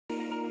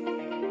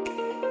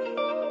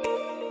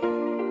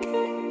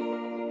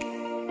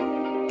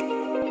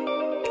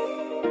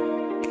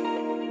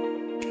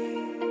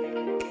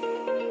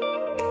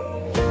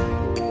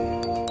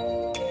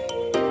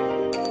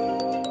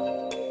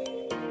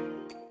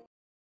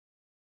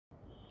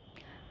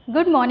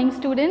Good morning,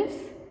 students.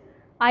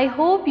 I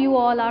hope you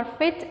all are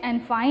fit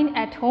and fine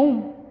at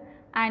home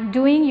and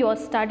doing your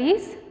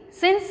studies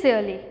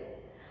sincerely.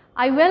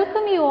 I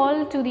welcome you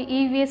all to the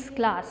EVS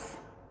class.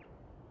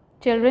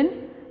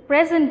 Children,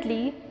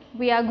 presently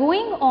we are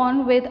going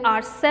on with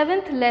our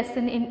 7th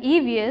lesson in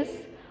EVS,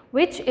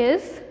 which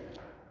is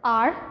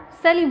our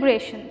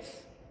celebrations.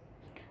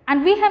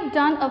 And we have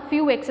done a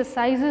few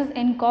exercises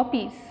in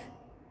copies.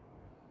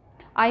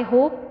 I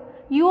hope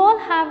you all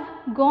have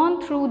gone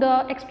through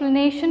the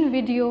explanation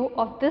video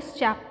of this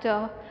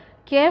chapter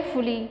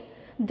carefully,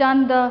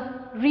 done the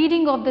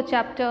reading of the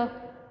chapter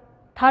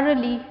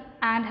thoroughly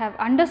and have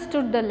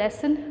understood the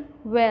lesson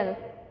well.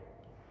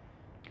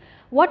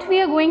 What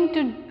we are going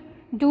to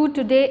do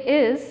today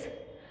is,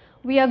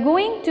 we are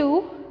going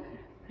to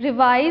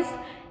revise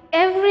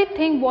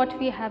everything what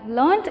we have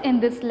learnt in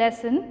this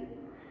lesson,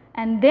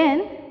 and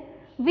then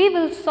we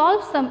will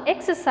solve some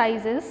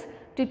exercises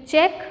to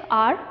check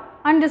our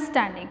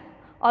understanding.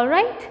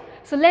 Alright,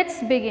 so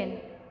let's begin.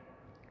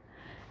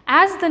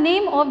 As the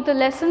name of the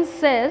lesson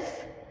says,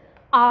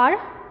 our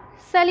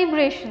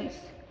celebrations.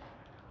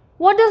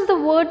 What does the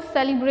word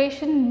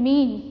celebration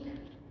mean?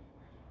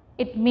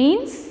 It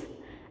means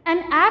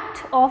an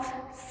act of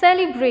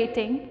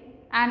celebrating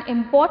an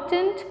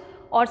important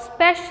or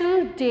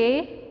special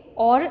day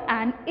or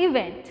an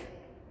event.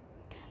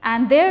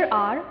 And there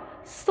are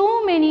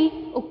so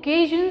many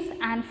occasions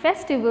and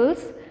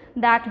festivals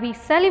that we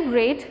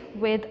celebrate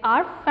with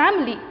our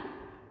family.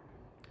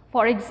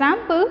 For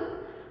example,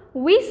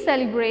 we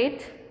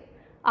celebrate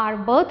our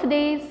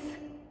birthdays,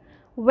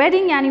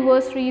 wedding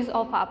anniversaries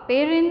of our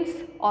parents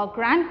or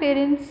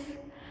grandparents.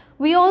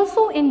 We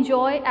also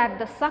enjoy at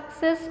the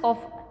success of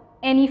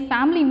any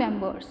family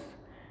members.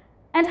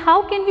 And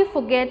how can we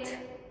forget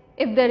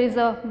if there is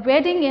a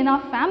wedding in our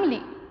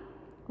family?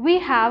 We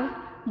have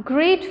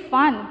great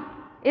fun,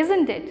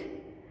 isn't it?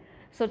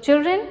 So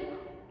children,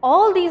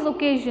 all these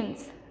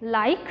occasions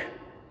like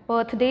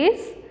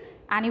birthdays,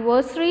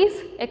 anniversaries,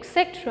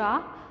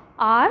 etc.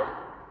 are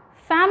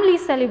family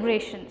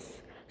celebrations.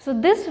 So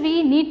this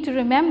we need to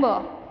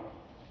remember.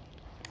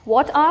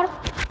 What are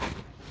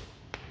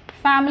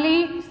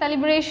family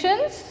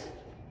celebrations?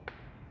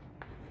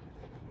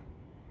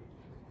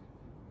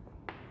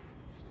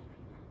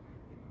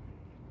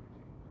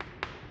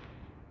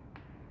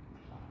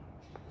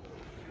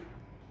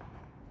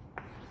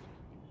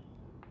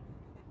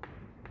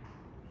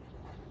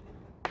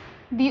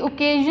 The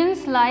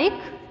occasions like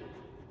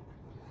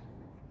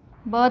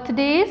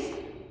birthdays,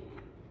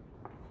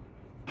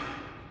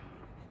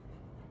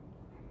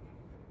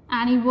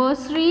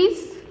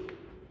 anniversaries,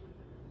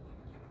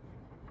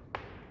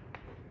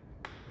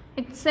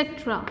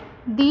 etc.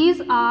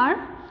 These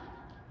are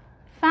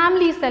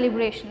family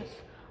celebrations.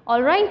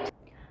 Alright.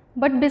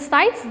 But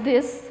besides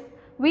this,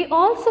 we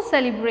also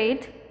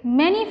celebrate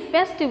many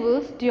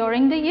festivals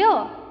during the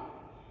year.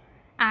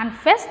 And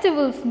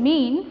festivals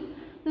mean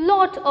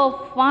lot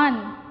of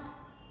fun,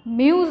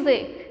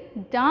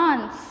 music,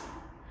 dance,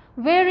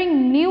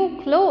 wearing new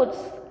clothes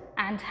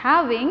and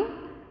having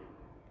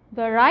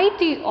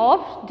variety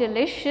of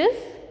delicious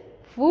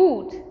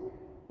food,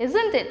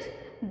 isn't it?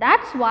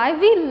 That's why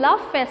we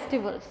love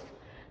festivals.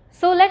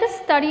 So let us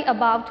study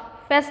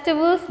about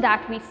festivals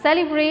that we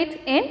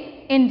celebrate in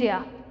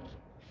India.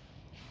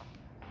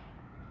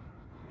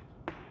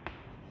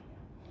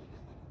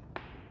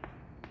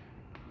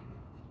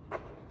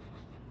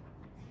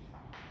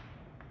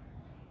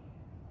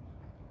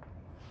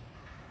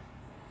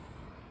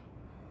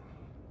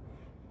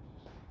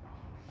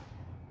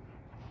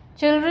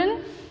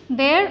 Children,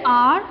 there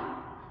are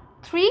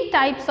 3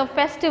 types of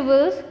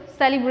festivals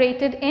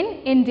celebrated in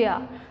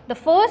India. The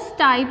first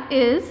type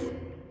is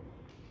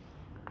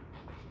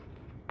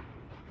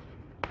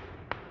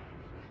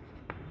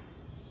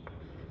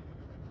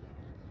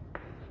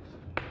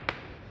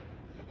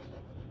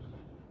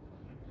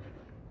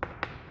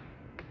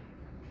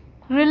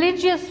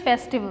religious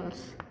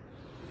festivals.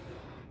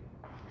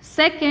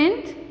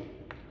 Second,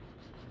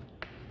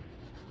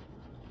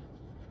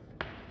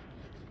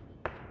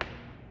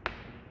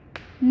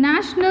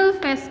 national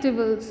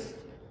festivals.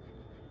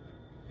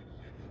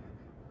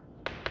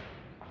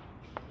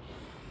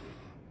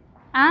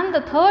 And the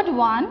third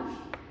one,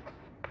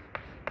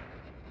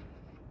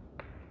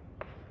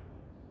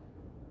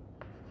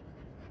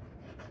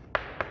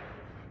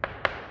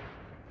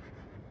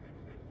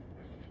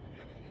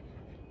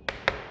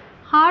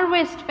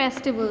 harvest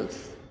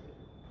festivals.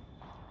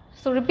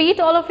 So repeat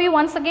all of you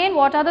once again,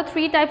 what are the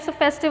 3 types of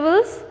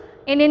festivals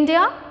in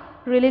India?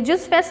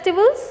 Religious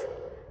festivals,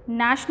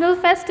 national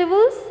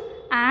festivals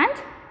and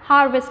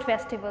harvest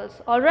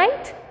festivals.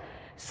 Alright.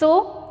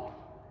 So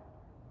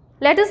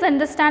let us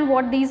understand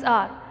what these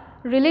are.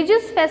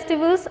 Religious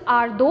festivals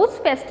are those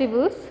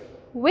festivals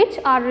which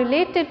are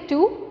related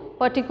to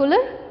particular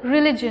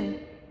religion,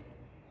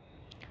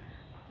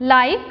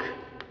 like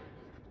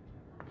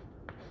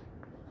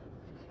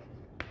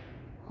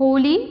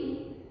Holi,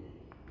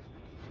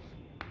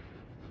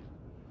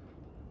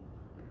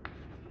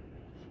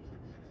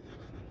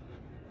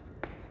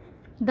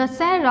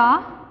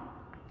 Dasara,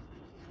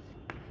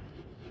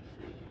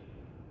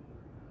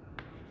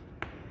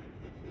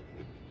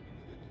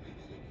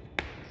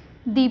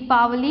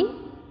 Deepavali,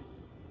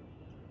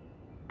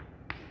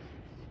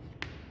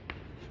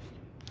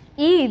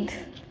 Eid,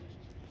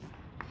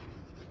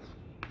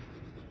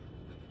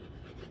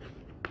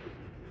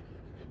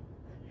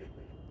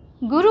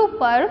 Guru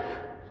Parv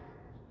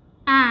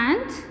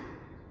and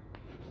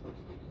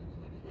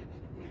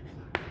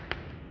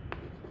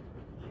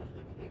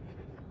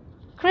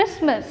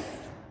Christmas.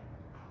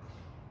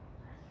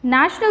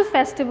 National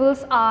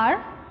festivals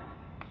are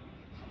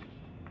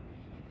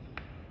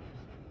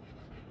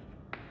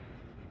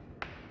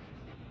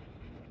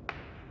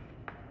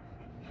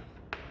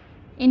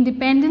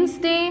Independence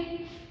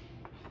Day,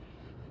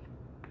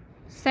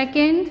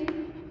 2nd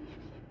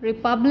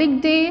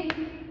Republic Day,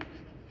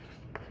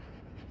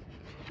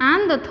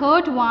 and the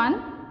third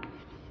one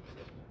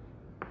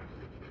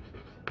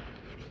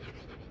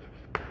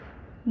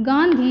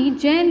Gandhi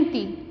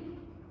Jayanti.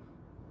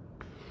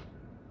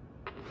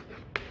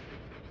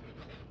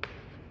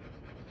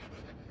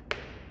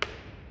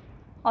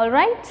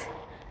 Alright,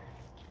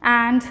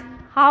 and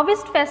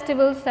harvest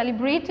festivals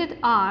celebrated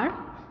are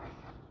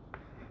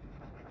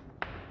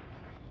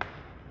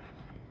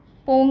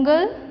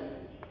Pongal,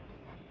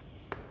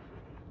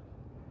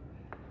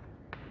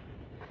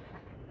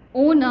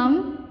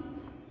 Onam,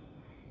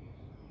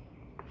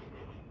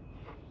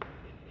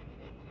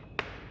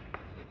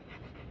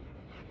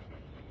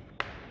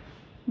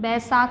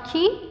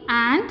 Baisakhi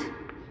and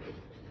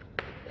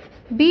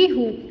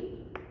Bihu.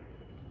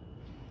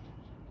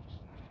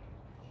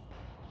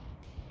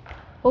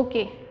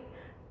 Okay.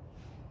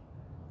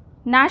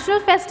 National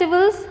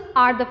festivals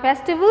are the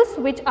festivals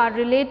which are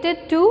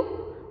related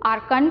to our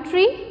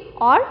country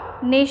or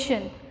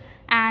nation,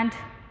 and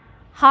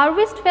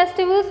harvest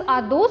festivals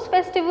are those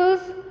festivals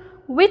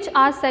which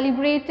are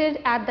celebrated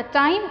at the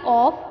time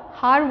of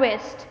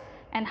harvest,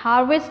 and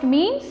harvest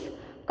means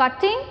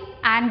cutting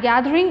and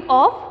gathering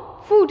of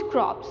food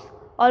crops.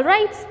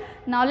 Alright,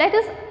 now let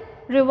us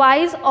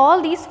revise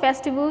all these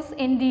festivals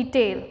in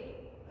detail.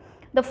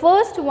 The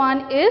first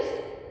one is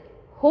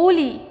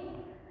Holi.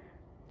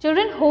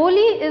 Children,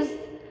 Holi is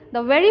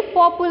the very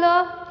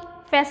popular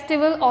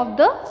festival of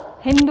the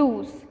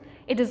Hindus.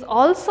 It is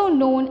also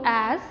known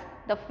as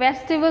the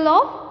festival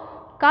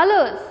of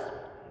colors.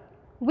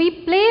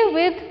 We play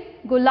with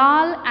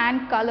gulal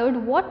and colored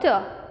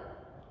water.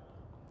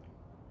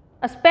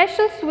 A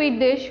special sweet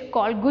dish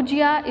called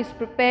gujia is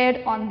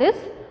prepared on this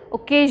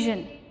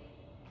occasion.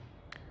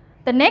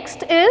 The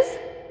next is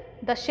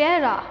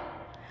Dussehra.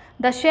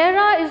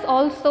 Dussehra is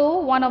also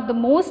one of the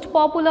most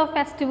popular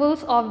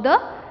festivals of the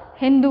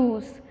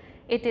Hindus.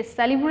 It is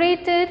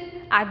celebrated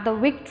at the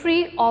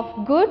victory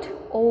of good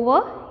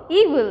over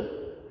evil.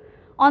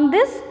 On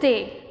this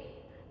day,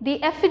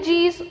 the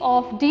effigies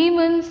of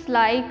demons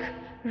like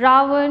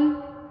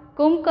Ravan,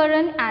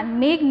 Kumbhakarna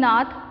and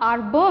Meghnad are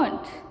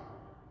burnt.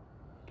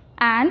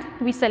 And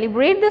we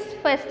celebrate this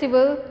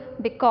festival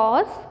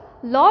because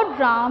Lord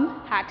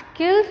Ram had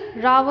killed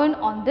Ravan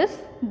on this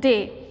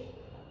day.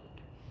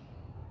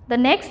 The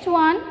next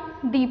one,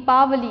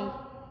 Deepavali.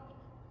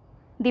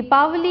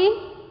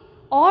 Deepavali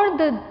or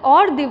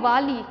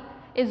Diwali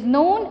is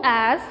known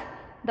as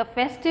the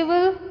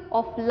festival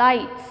of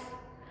lights.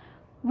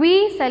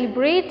 We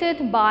celebrate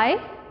it by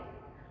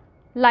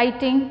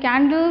lighting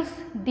candles,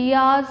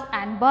 diyas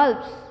and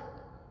bulbs.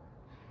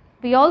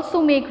 We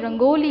also make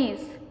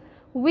rangolis.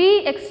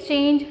 We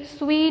exchange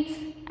sweets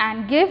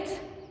and gifts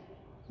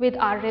with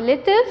our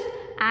relatives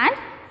and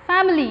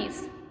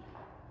families.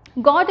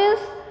 Goddess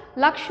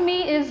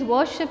Lakshmi is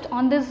worshipped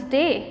on this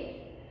day,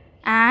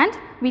 and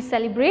we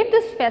celebrate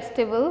this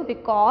festival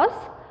because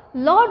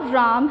Lord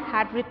Ram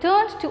had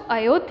returned to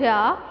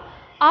Ayodhya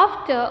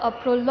after a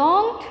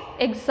prolonged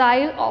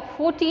exile of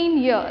 14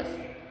 years.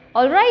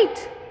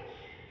 Alright,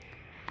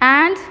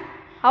 and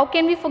how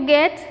can we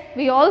forget,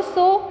 we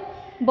also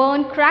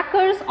burn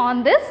crackers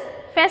on this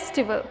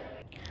festival.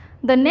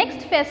 The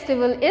next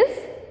festival is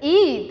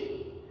Eid.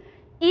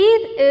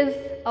 Eid is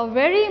a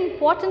very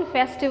important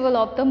festival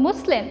of the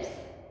Muslims.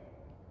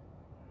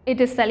 It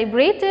is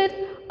celebrated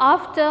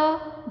after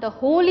the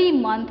holy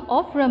month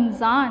of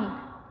Ramzan.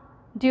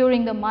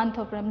 During the month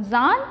of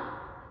Ramzan,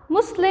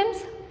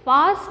 Muslims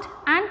fast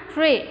and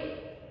pray,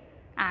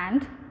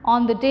 and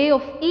on the day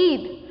of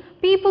Eid,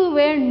 people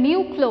wear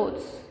new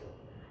clothes.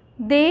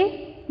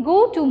 They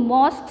go to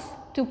mosques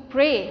to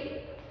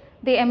pray.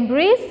 They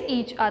embrace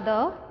each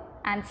other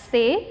and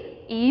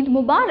say Eid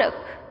Mubarak.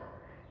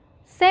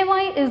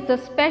 Sevai is the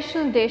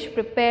special dish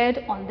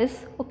prepared on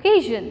this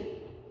occasion.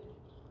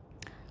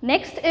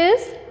 Next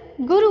is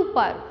Guru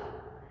Parv.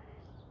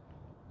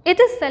 It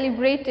is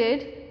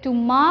celebrated to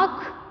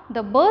mark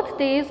the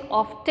birthdays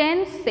of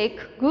 10 Sikh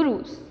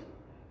Gurus.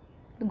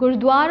 The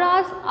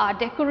Gurdwaras are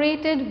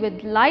decorated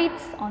with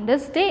lights on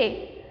this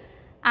day,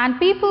 and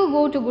people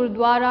go to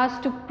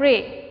Gurdwaras to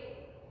pray.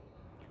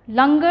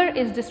 Langar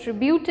is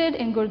distributed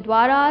in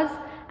Gurdwaras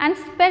and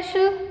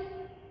special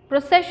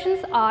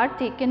processions are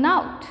taken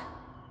out.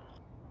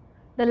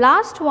 The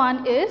last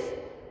one is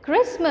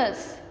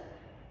Christmas.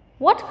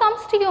 What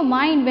comes to your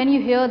mind when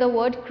you hear the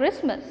word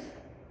Christmas?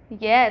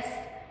 Yes,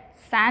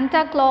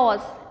 Santa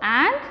Claus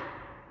and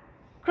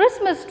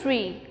Christmas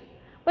tree.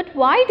 But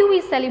why do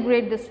we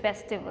celebrate this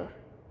festival?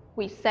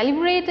 We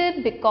celebrate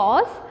it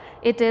because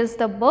it is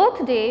the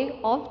birthday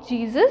of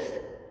Jesus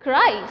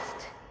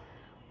Christ.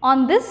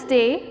 On this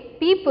day,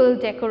 people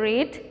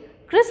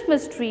decorate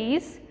Christmas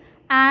trees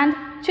and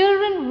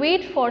children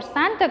wait for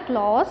Santa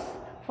Claus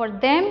for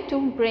them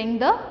to bring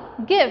the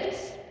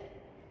gifts.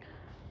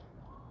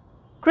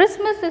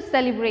 Christmas is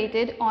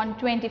celebrated on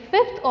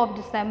 25th of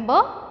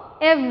December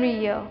every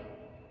year.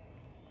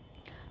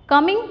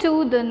 Coming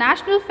to the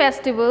national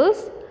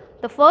festivals,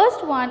 the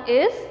first one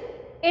is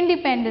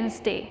Independence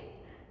Day.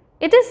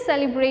 It is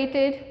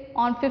celebrated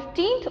on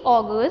 15th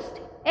August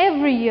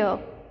every year.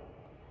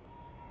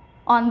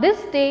 On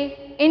this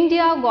day,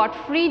 India got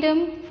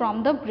freedom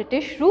from the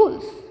British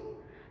rules.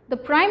 The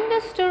Prime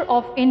Minister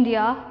of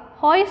India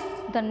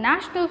hoists the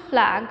national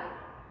flag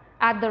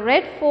at the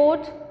Red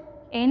Fort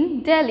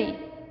in Delhi.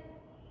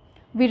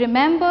 We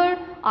remember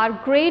our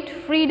great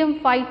freedom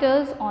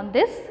fighters on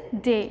this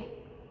day.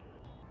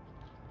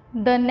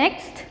 The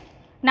next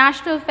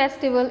national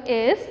festival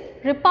is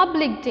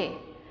Republic Day.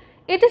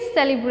 It is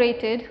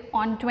celebrated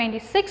on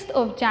 26th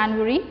of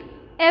January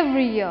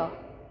every year.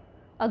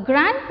 A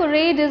grand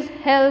parade is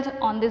held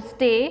on this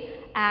day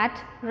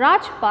at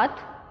Rajpath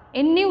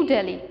in New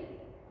Delhi.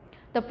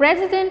 The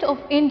President of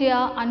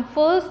India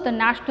unfurls the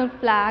national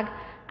flag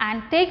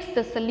and takes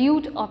the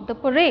salute of the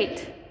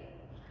parade.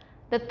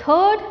 The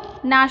third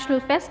national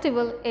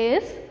festival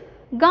is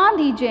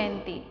Gandhi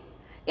Jayanti.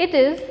 It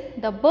is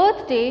the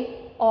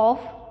birthday of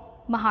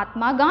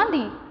Mahatma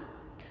Gandhi.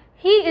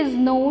 He is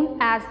known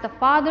as the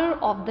father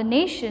of the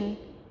nation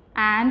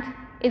and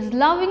is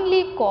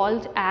lovingly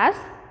called as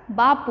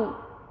Bapu.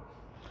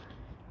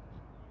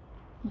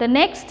 The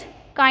next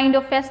kind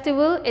of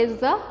festival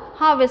is the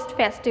harvest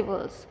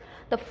festivals.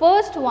 The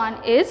first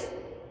one is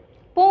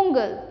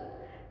Pongal.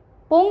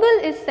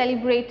 Pongal is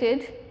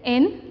celebrated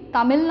in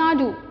Tamil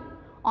Nadu.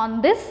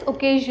 On this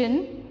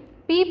occasion,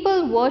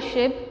 people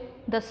worship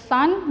the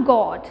sun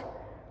god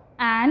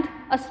and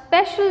a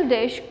special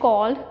dish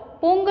called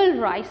Pongal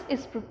rice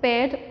is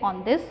prepared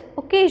on this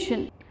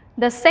occasion.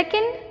 The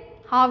second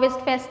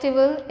harvest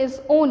festival is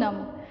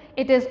Onam.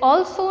 It is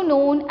also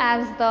known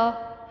as the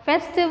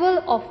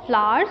Festival of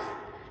Flowers,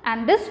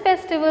 and this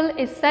festival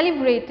is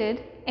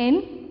celebrated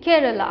in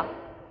Kerala.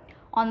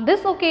 On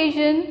this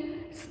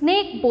occasion,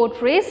 snake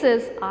boat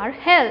races are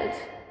held.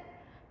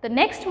 The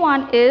next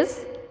one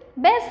is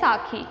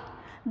Baisakhi.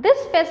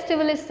 This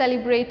festival is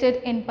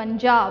celebrated in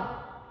Punjab.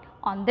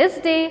 On this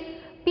day,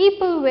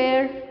 people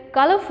wear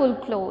colorful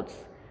clothes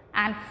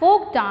and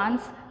folk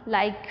dance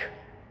like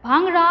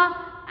Bhangra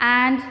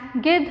and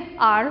Gid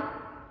are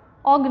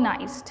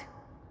organized.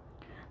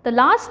 The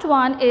last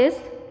one is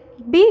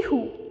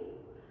Bihu.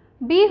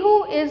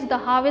 Bihu is the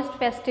harvest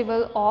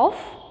festival of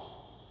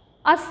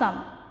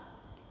Assam,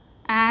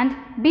 and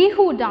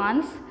Bihu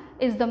dance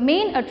is the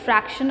main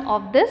attraction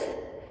of this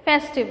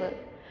festival.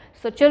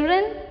 So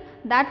children,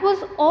 that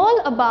was all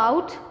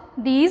about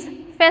these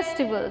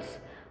festivals.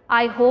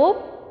 I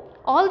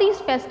hope all these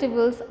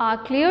festivals are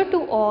clear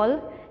to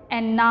all,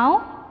 and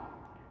now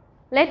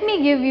let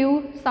me give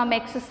you some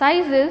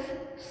exercises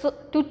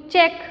to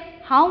check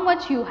how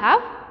much you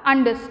have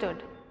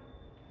understood.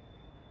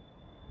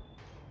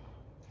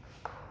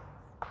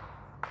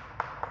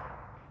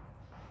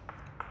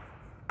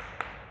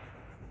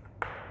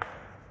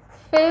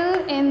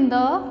 Fill in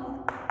the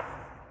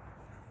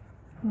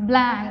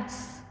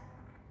blanks.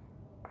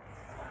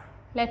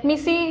 Let me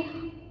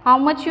see how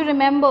much you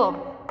remember.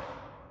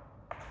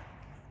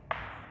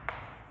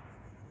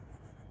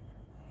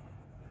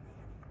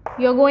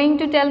 You are going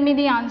to tell me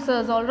the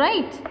answers, all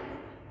right?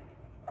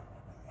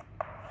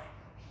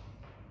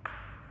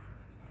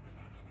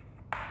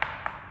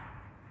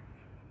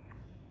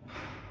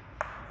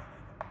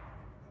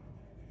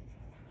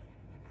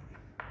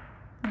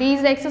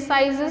 These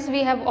exercises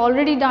we have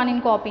already done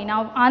in copy.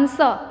 Now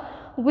answer.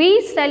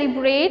 We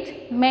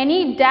celebrate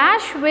many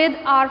dash with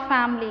our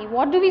family.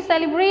 What do we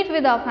celebrate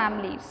with our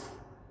families?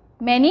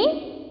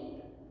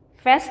 Many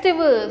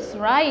festivals,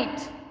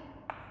 right?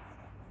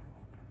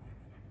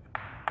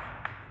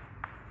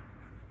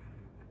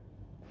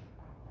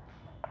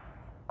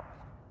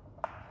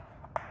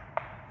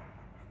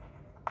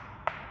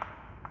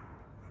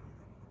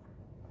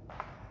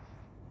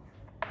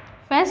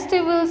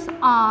 Festivals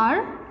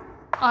are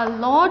a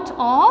lot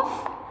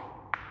of,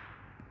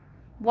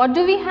 what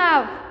do we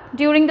have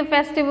during the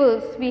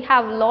festivals? We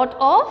have lot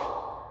of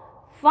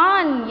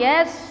fun,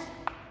 yes.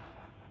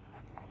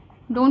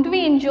 Don't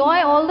we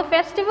enjoy all the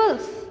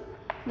festivals?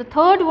 The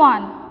third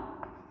one.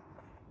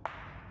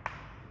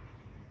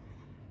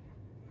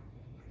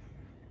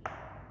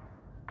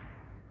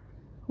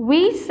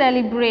 We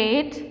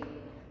celebrate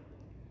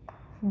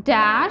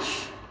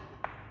dash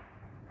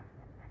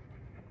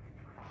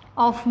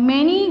of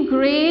many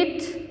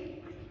great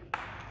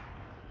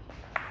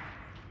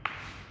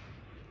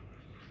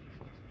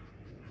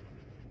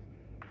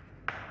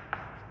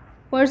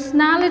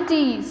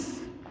personalities.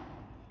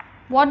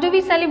 What do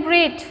we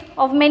celebrate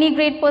of many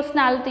great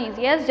personalities?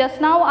 Yes,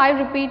 just now I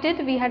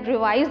repeated, we had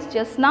revised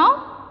just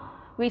now.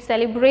 We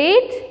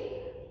celebrate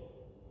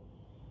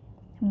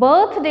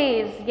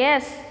birthdays.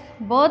 Yes,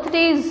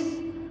 birthdays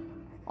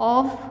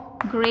of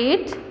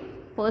great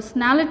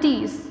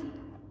personalities.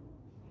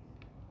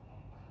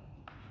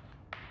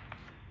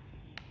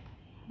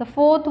 The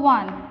fourth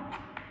one.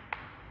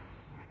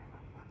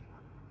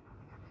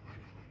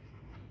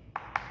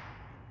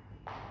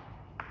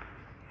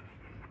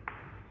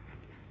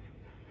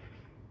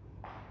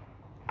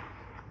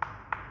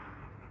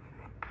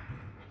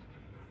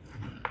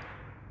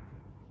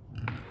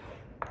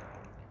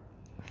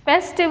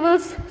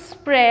 Festivals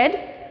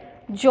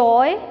spread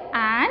joy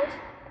and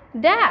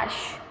dash.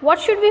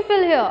 What should we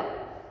fill here?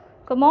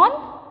 Come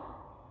on.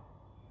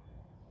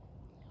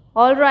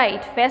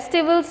 Alright,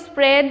 festivals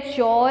spread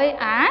joy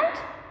and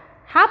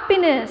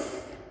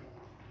happiness.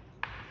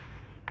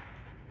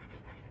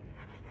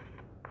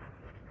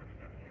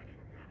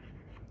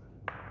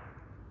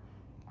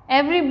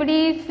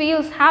 Everybody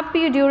feels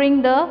happy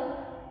during the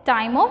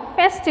time of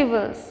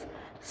festivals.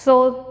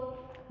 So,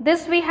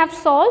 this we have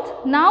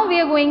solved. Now we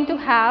are going to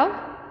have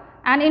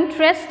an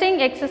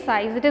interesting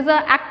exercise. It is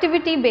an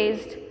activity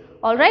based.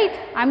 Alright,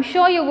 I am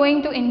sure you are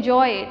going to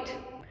enjoy it.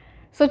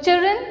 So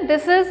children,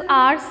 this is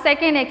our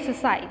second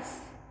exercise,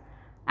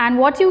 and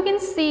what you can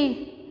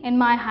see in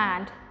my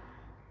hand,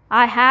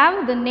 I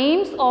have the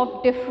names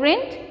of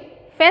different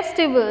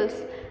festivals,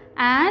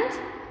 and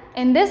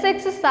in this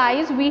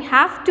exercise we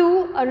have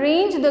to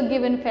arrange the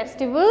given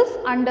festivals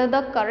under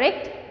the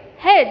correct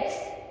heads.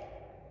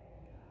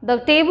 The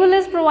table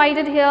is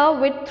provided here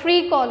with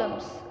 3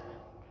 columns.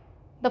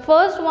 The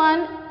first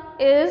one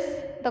is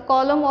the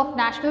column of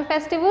national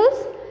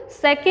festivals,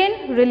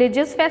 second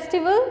religious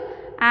festival,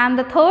 and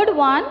the third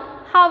one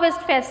harvest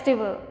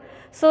festival.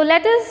 So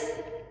let us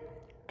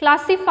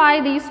classify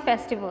these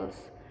festivals.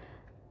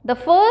 The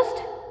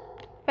first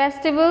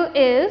festival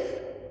is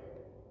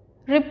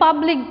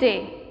Republic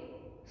Day.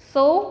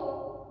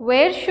 So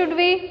where should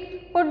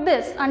we put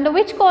this? Under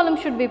which column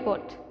should we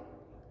put?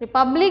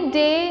 Republic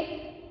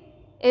Day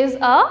is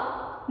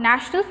a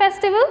national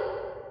festival.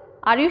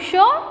 Are you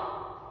sure?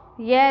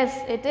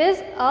 Yes, it is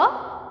a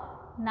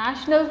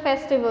national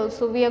festival.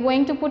 So we are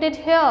going to put it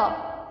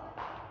here.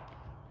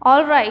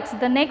 Alright,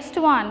 the next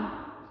one,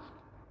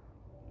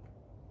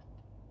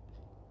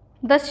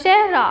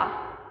 Dussehra.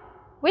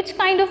 Which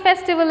kind of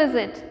festival is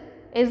it?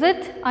 Is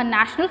it a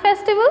national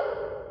festival?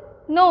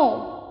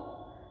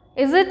 No.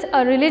 Is it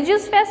a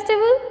religious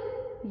festival?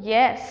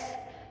 Yes.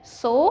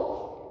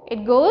 So,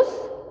 it goes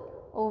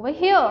over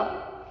here.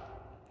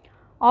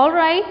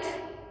 Alright,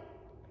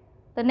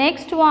 the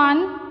next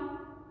one,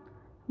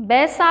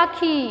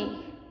 Baisakhi.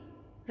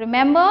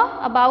 Remember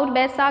about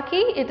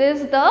Baisakhi? It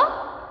is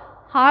the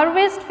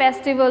harvest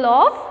festival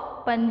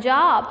of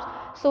Punjab.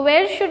 So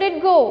where should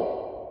it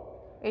go?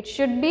 It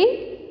should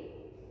be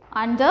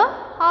under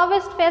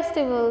harvest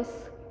festivals.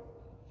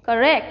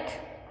 Correct.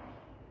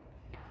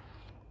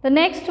 The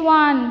next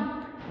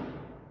one,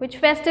 which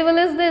festival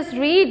is this?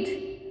 Read.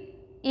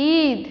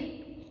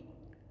 Eid.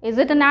 Is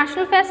it a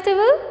national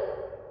festival?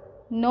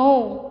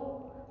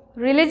 No.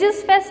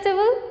 Religious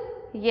festival?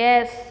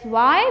 Yes.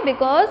 Why?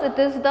 Because it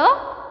is the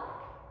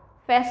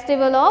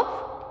festival of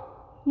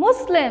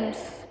Muslims.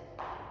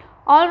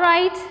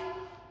 Alright,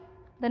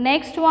 the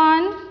next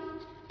one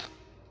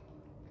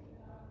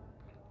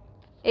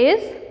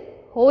is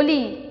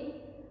Holi.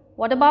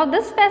 What about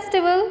this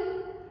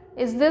festival?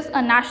 Is this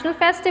a national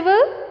festival?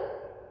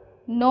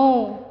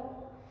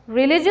 No.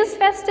 Religious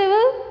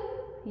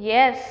festival?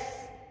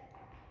 Yes.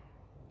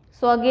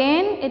 So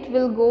again it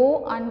will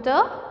go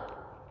under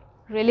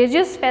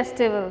religious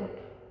festival.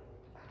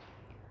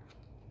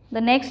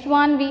 The next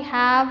one we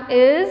have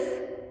is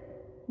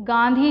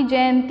Gandhi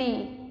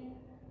Jayanti.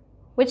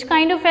 Which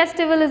kind of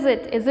festival is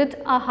it? Is it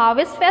a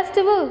harvest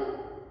festival?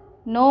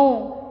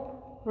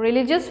 No.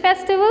 Religious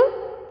festival?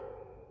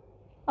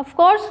 Of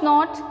course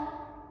not.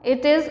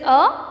 It is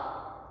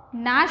a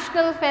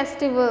national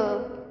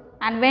festival.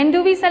 And when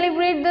do we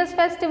celebrate this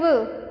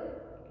festival?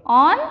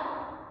 On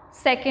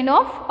 2nd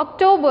of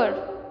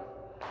October.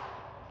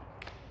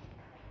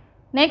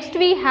 Next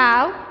we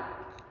have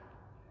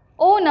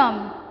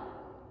Onam.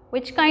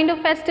 Which kind of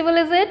festival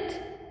is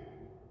it?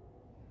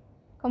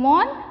 Come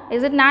on,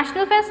 is it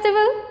national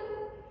festival?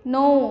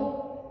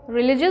 No.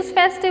 Religious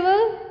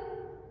festival?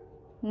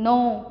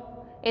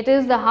 No. It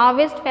is the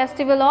harvest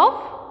festival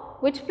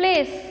of which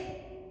place?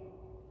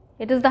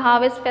 It is the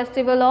harvest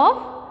festival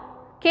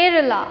of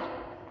Kerala.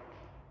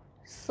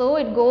 So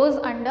it goes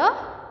under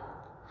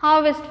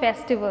harvest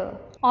festival.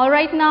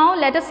 Alright, now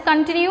let us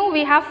continue.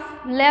 We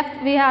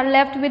are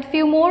left with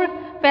few more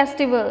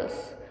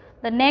festivals.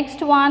 The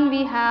next one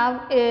we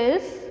have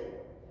is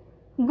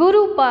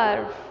Guru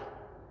Parv.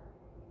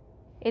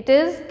 It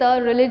is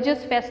the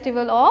religious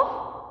festival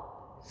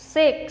of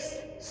Sikhs.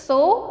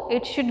 So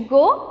it should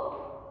go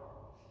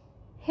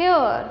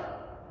here.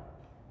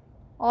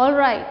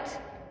 Alright.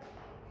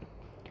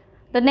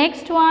 The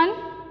next one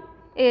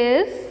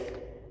is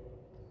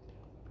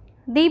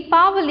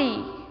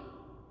Deepavali.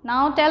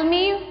 Now tell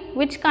me,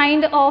 which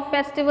kind of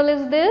festival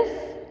is this?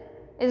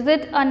 Is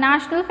it a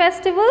national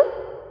festival?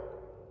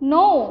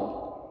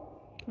 No.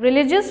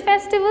 Religious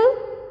festival?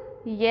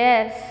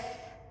 Yes.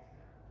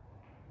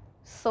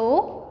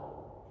 So,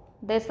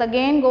 this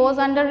again goes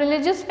under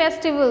religious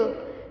festival.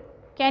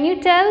 Can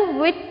you tell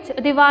which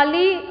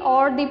Diwali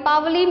or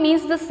Deepavali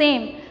means the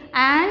same?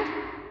 And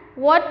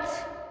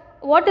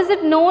what is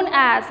it known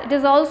as? It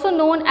is also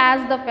known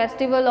as the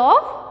festival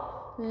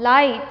of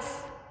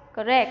lights.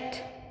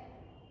 Correct.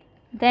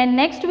 Then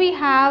next we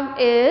have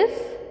is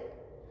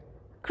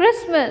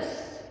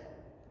Christmas.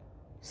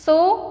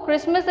 So,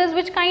 Christmas is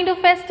which kind of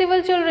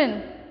festival,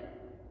 children?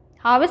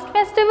 Harvest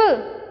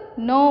festival?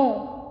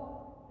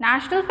 No.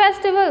 National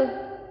festival?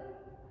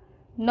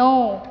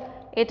 No.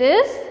 It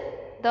is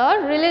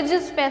the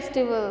religious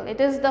festival.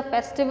 It is the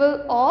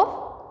festival of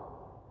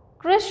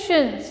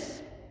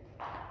Christians.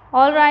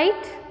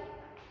 Alright.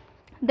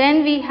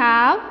 Then we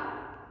have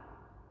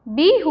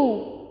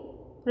Bihu.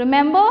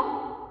 Remember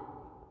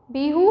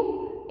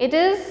Bihu? It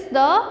is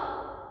the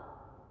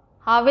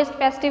harvest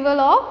festival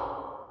of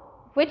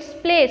which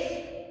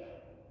place?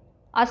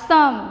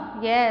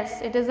 Assam.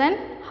 Yes, it is an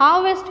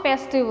harvest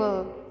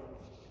festival.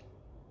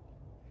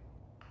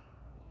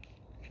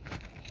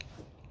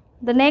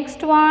 The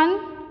next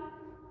one,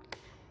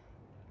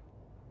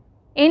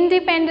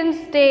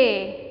 Independence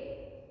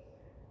Day.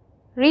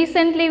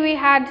 Recently we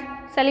had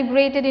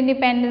celebrated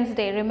Independence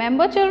Day.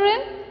 Remember,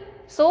 children?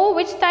 So,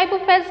 which type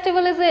of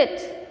festival is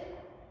it?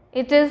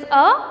 It is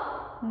a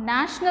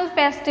national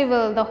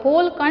festival. The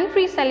whole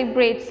country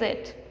celebrates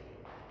it.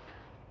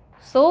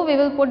 So, we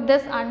will put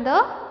this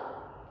under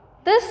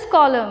this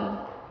column.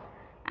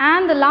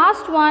 And the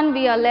last one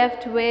we are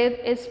left with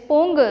is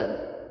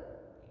Pongal.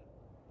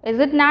 Is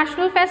it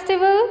national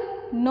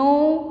festival?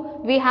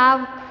 No.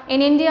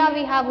 In India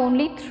we have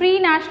only 3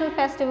 national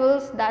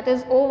festivals, that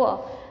is over.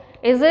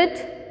 Is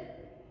it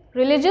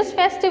religious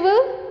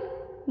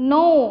festival?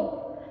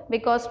 No.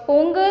 Because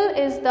Pongal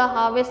is the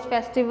harvest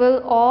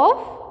festival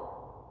of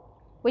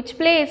which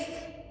place?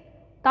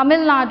 Tamil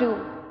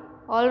Nadu.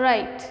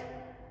 Alright.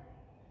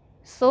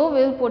 So, we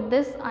will put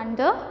this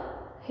under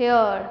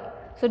here.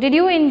 So, did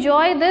you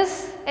enjoy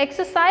this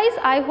exercise?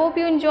 I hope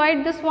you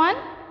enjoyed this one.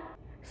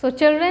 So,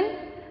 children,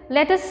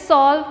 let us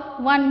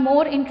solve one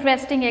more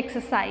interesting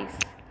exercise.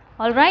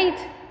 Alright.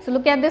 So,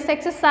 look at this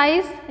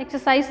exercise.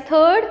 Exercise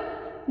 3rd.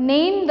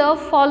 Name the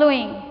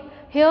following.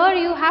 Here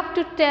you have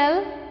to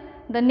tell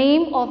the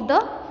name of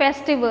the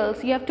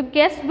festivals. You have to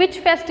guess which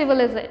festival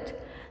is it.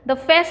 The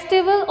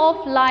festival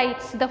of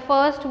lights, the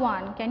first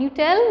one. Can you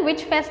tell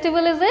which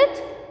festival is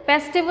it?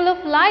 Festival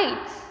of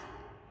lights.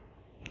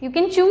 You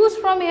can choose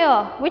from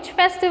here. Which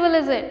festival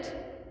is it?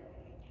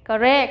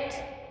 Correct.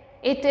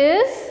 It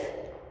is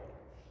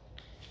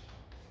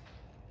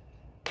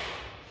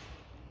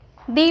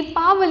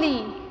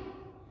Deepavali.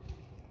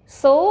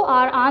 So,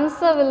 our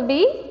answer will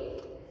be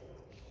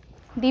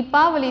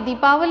Deepavali.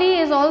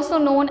 Deepavali is also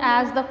known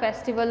as the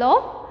festival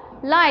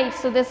of lights.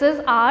 So, this is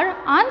our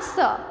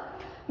answer.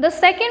 The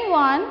second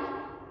one,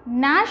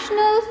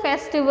 national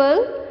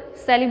festival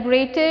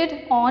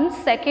celebrated on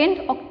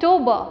 2nd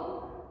October.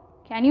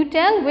 Can you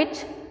tell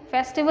which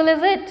festival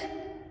is it?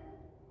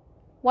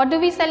 What do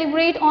we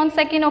celebrate on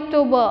 2nd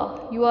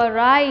October? You are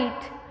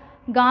right,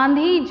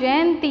 Gandhi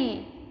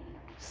Jayanti.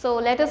 So,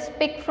 let us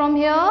pick from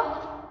here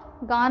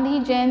Gandhi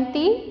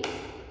Jayanti,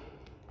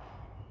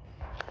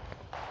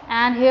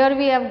 and here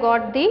we have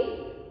got the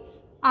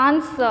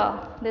answer.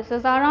 This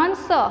is our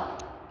answer.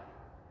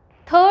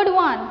 Third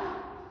one,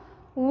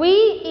 we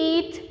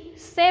eat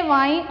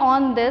Sevai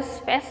on this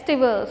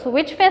festival. So,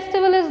 which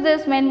festival is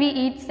this when we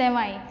eat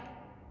Sevai?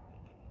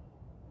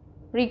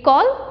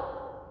 Recall?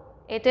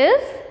 It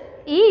is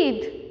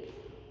Eid.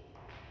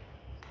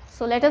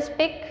 So, let us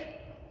pick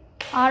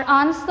our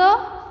answer.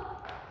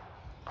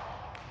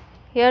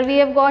 Here we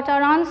have got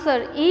our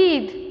answer,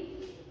 Eid.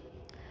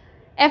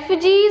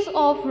 Effigies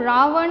of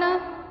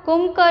Ravana,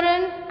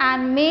 Kumbhakarna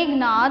and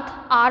Meghnad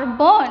are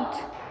burnt.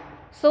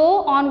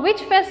 So, on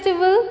which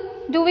festival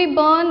do we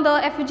burn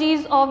the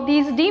effigies of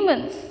these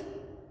demons?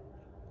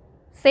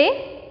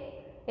 Say,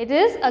 it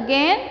is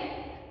again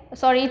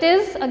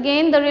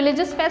the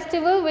religious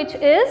festival, which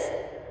is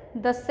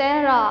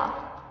Dussehra.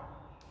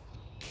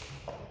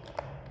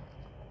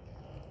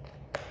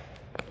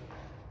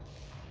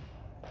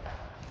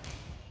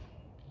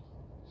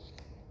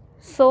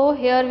 So,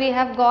 here we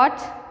have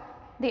got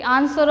the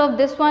answer of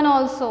this one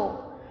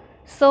also.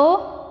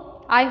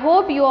 So, I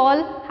hope you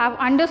all have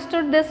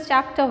understood this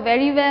chapter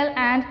very well,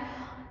 and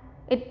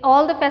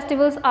all the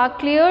festivals are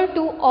clear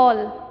to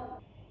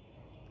all.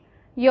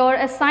 Your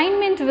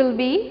assignment will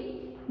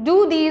be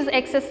do these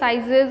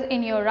exercises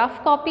in your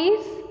rough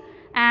copies,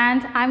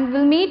 and I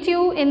will meet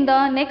you in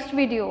the next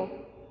video.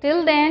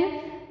 Till then,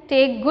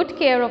 take good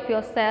care of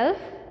yourself.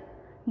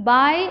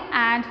 Bye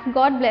and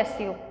God bless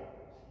you.